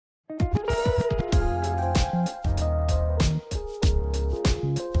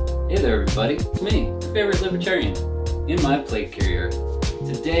Hey there everybody, it's me, your favorite libertarian, in my plate carrier.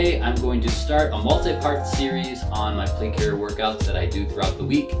 Today I'm going to start a multi-part series on my plate carrier workouts that I do throughout the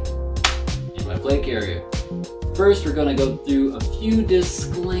week in my plate carrier. First we're going to go through a few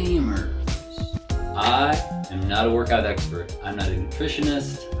disclaimers. I am not a workout expert, I'm not a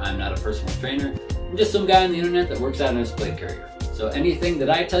nutritionist, I'm not a personal trainer, I'm just some guy on the internet that works out in his plate carrier. So anything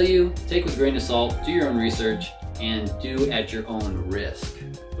that I tell you, take with a grain of salt, do your own research, and do at your own risk.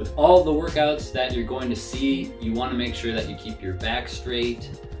 With all the workouts that you're going to see, you want to make sure that you keep your back straight,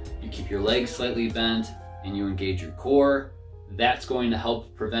 you keep your legs slightly bent, and you engage your core. That's going to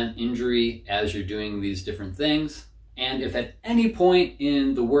help prevent injury as you're doing these different things. And if at any point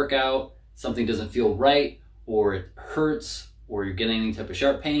in the workout something doesn't feel right, or it hurts, or you're getting any type of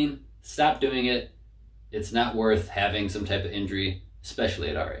sharp pain, stop doing it. It's not worth having some type of injury, especially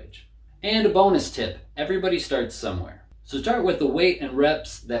at our age. And a bonus tip, everybody starts somewhere. So start with the weight and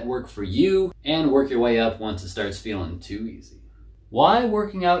reps that work for you and work your way up once it starts feeling too easy. Why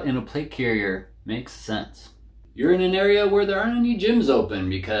working out in a plate carrier makes sense. You're in an area where there aren't any gyms open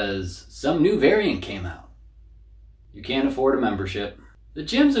because some new variant came out. You can't afford a membership. The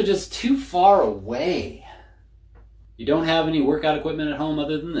gyms are just too far away. You don't have any workout equipment at home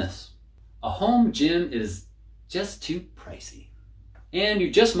other than this. A home gym is just too pricey. And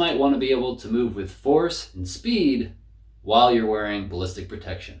you just might want to be able to move with force and speed while you're wearing ballistic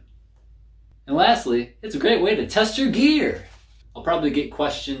protection. And lastly, it's a great way to test your gear. I'll probably get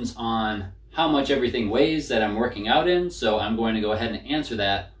questions on how much everything weighs that I'm working out in, so I'm going to go ahead and answer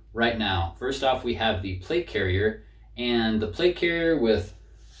that right now. First off, we have the plate carrier, and the plate carrier with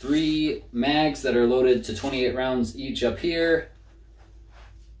 3 mags that are loaded to 28 rounds each up here,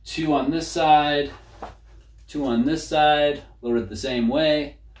 2 on this side, 2 on this side, loaded the same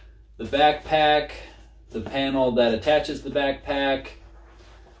way. The backpack, the panel that attaches the backpack,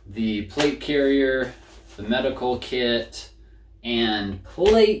 the plate carrier, the medical kit, and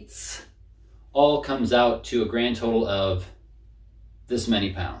plates all comes out to a grand total of this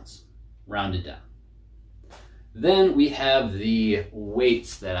many pounds, rounded down. Then we have the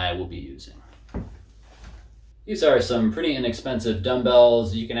weights that I will be using. These are some pretty inexpensive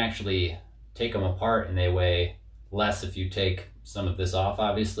dumbbells. You can actually take them apart and they weigh less if you take some of this off,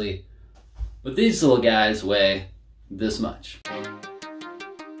 obviously. But these little guys weigh this much.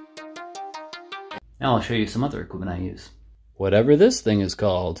 Now I'll show you some other equipment I use. Whatever this thing is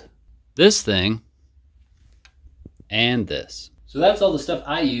called, this thing, and this. So that's all the stuff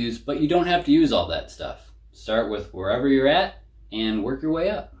I use, but you don't have to use all that stuff. Start with wherever you're at and work your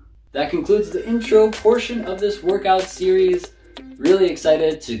way up. That concludes the intro portion of this workout series. Really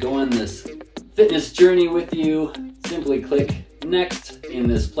excited to go on this fitness journey with you. Simply click next in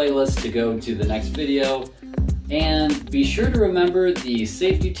this playlist to go to the next video. And be sure to remember the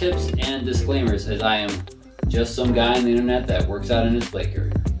safety tips and disclaimers, as I am just some guy on the internet that works out in his plate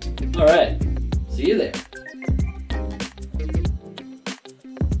carrier. Alright, see you there.